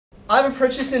I've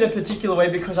approached this in a particular way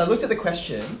because I looked at the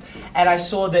question and I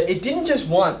saw that it didn't just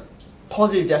want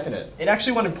positive definite. It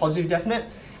actually wanted positive definite.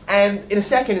 And in a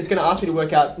second, it's going to ask me to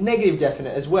work out negative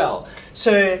definite as well.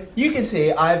 So you can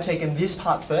see I've taken this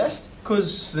part first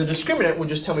because the discriminant will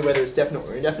just tell me whether it's definite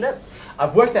or indefinite.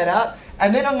 I've worked that out.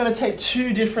 And then I'm going to take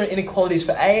two different inequalities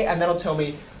for A, and that'll tell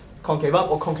me concave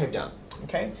up or concave down.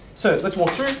 Okay? So let's walk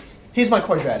through. Here's my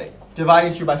quadratic.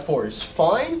 Dividing through by 4 is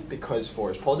fine because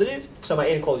 4 is positive. So my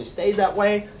inequality stays that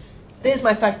way. There's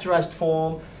my factorized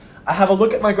form. I have a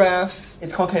look at my graph.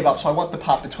 It's concave up, so I want the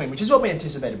part between, which is what we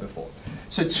anticipated before.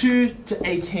 So 2 to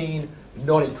 18,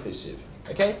 not inclusive.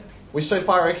 Okay? We're so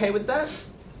far okay with that?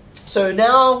 So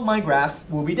now my graph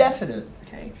will be definite.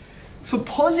 Okay? For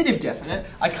positive definite,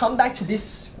 I come back to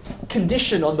this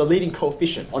condition on the leading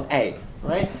coefficient, on A.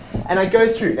 Right? And I go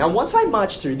through. Now once I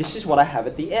march through, this is what I have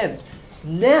at the end.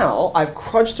 Now I've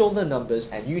crunched all the numbers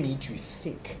and you need to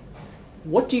think.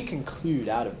 What do you conclude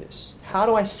out of this? How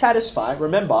do I satisfy?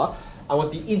 Remember, I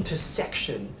want the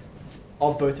intersection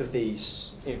of both of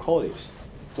these inequalities.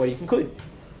 What do you conclude?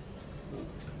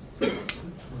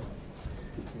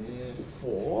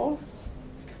 4.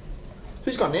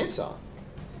 Who's got an answer?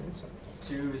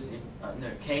 2 is in,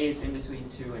 no, K is in between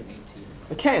 2 and 18.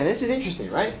 Okay, and this is interesting,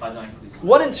 right? But not inclusive.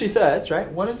 1 and 2/3,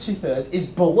 right? 1 and 2/3 is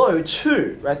below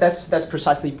 2, right? That's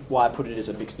precisely why I put it as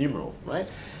a mixed numeral, right?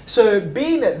 So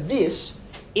being that this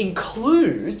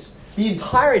includes the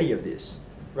entirety of this,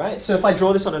 right? So if I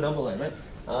draw this on a number line,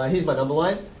 right? Here's my number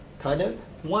line, kind of.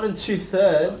 1 and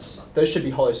 2/3, those should be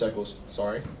hollow circles,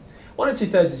 sorry. 1 and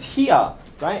 2/3 is here,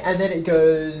 right? And then it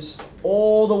goes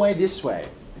all the way this way.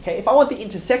 Okay, if I want the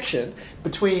intersection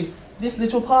between this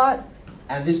little part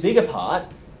and this bigger part,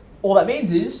 all that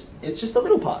means is it's just a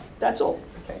little part. That's all.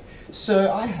 Okay,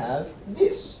 so I have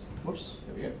this. Whoops,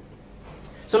 there we go.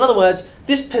 So in other words,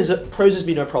 this poses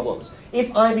me no problems.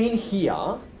 If I'm in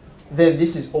here, then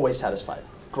this is always satisfied.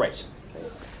 Great. Okay.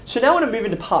 So now I want to move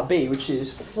into part B, which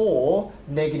is for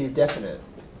negative definite.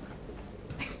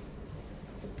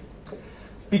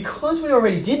 Because we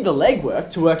already did the legwork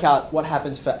to work out what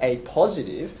happens for A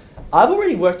positive, I've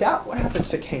already worked out what happens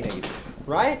for K negative,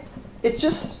 right? It's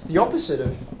just the opposite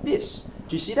of this.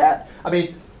 Do you see that? I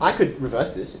mean, I could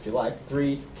reverse this if you like.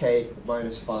 3K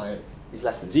minus 5 is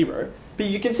less than 0. But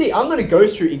you can see I'm going to go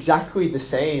through exactly the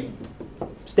same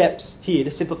steps here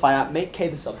to simplify out, make K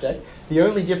the subject. The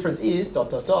only difference is,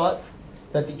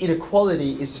 that the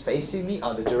inequality is facing the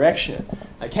other direction.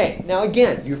 Okay, now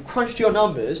again, you've crunched your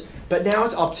numbers, but now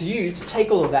it's up to you to take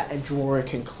all of that and draw a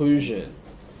conclusion.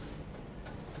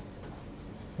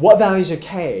 What values of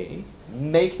K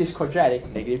make this quadratic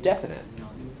negative definite?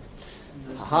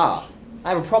 Aha, I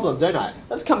have a problem, don't I?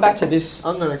 Let's come back to this.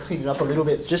 I'm going to clean it up a little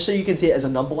bit just so you can see it as a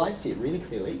number line, see it really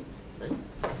clearly.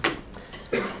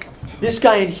 Right? This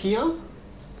guy in here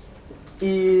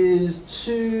is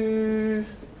 2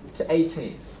 to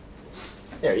 18.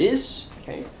 There it is.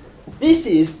 Okay. This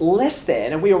is less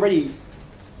than, and we already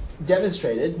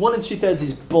demonstrated, 1 and 2/3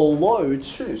 is below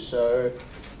 2, so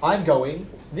I'm going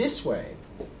this way.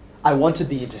 I wanted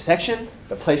the intersection,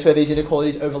 the place where these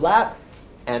inequalities overlap,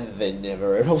 and they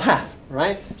never overlap,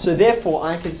 right? So therefore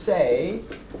I can say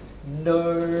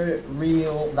no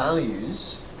real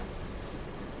values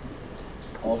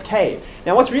of K.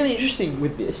 Now what's really interesting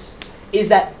with this is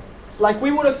that, like,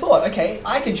 we would have thought, okay,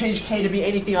 I can change K to be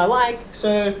anything I like,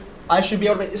 so I should be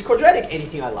able to make this quadratic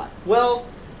anything I like. Well,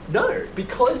 no,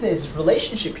 because there's a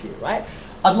relationship here, right?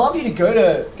 I'd love you to go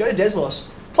to Desmos,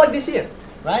 plug this in,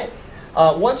 right?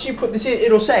 Once you put this in,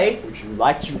 it'll say, would you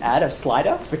like to add a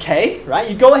slider for K, right?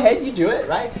 You go ahead, you do it,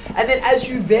 right? And then as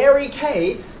you vary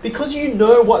K, because you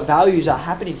know what values are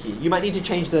happening here, you might need to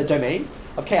change the domain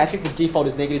of K. I think the default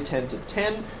is -10 to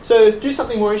 10. So do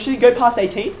something more interesting, go past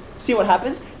 18, see what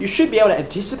happens. You should be able to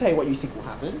anticipate what you think will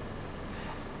happen.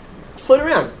 Float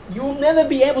around. You'll never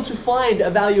be able to find a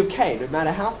value of K, no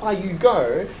matter how far you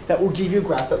go, that will give you a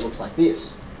graph that looks like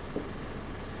this.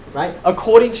 Right?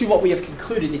 According to what we have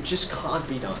concluded, it just can't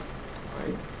be done.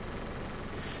 Right?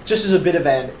 Just as a bit of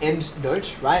an end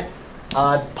note, right?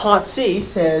 Part C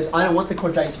says, I don't want the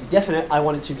quadratic to be definite, I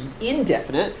want it to be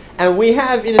indefinite, and we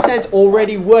have, in a sense,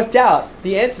 already worked out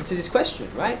the answer to this question,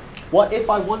 right? What if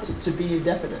I want it to be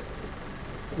indefinite?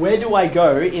 Where do I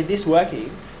go in this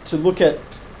working to look at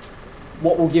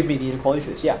what will give me the inequality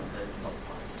for this? Yeah.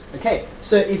 Okay,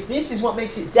 so if this is what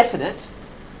makes it definite,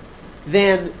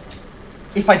 then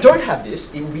if I don't have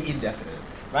this, it will be indefinite,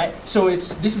 right? So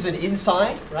this is an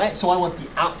inside, right? So I want the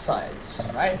outsides,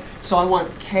 right? So I want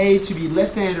K to be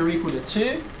less than or equal to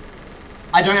 2.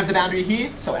 I don't have the boundary here,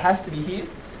 so it has to be here.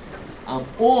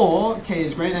 Or K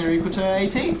is greater than or equal to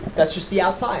 18. That's just the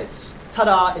outsides.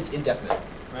 ta-da, it's indefinite,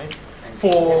 right? And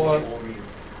For all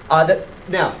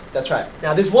real. that's right.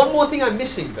 Now there's one more thing I'm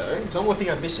missing though. There's one more thing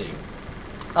I'm missing.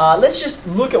 Let's just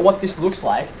look at what this looks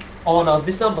like on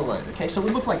this number line. Okay, so it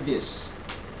would look like this.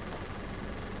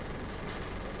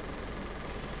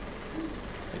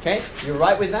 Okay, you're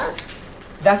right with that?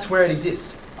 That's where it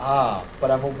exists.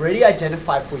 But I've already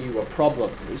identified for you a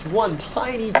problem. There's one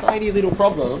tiny, tiny little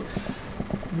problem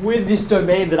with this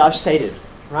domain that I've stated,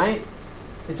 right?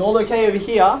 It's all okay over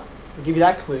here. I'll give you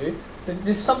that clue. But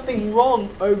there's something wrong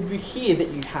over here that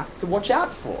you have to watch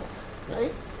out for,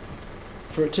 right?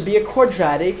 For it to be a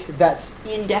quadratic that's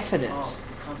indefinite. Oh,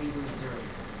 it can't be equal to 0.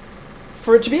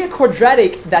 For it to be a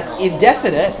quadratic that's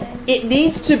indefinite, it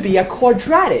needs to be a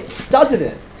quadratic, doesn't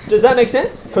it? Does that make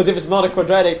sense? Because if it's not a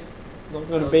quadratic, it's not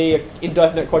going to be an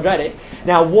indefinite quadratic.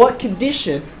 Now, what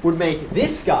condition would make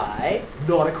this guy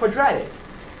not a quadratic?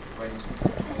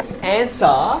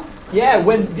 Answer, yeah,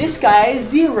 when this guy is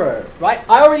 0, right?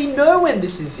 I already know when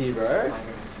this is 0.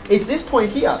 It's this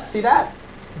point here. See that?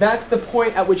 That's the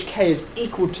point at which k is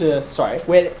equal to,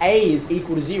 where a is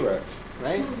equal to 0,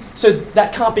 right? So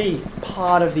that can't be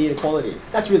part of the inequality.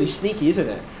 That's really sneaky, isn't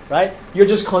it? Right? You're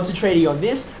just concentrating on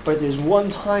this, but there's one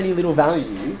tiny little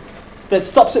value that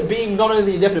stops it being not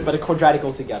only indefinite, but a quadratic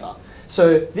altogether.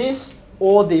 So this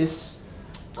or this,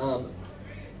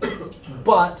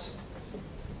 but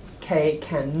k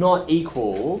cannot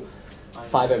equal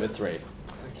 5 over 3.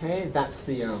 Okay, that's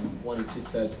the 1 and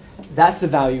 2/3. That's the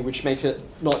value which makes it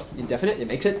not indefinite, it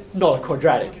makes it not a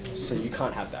quadratic. So you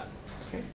can't have that.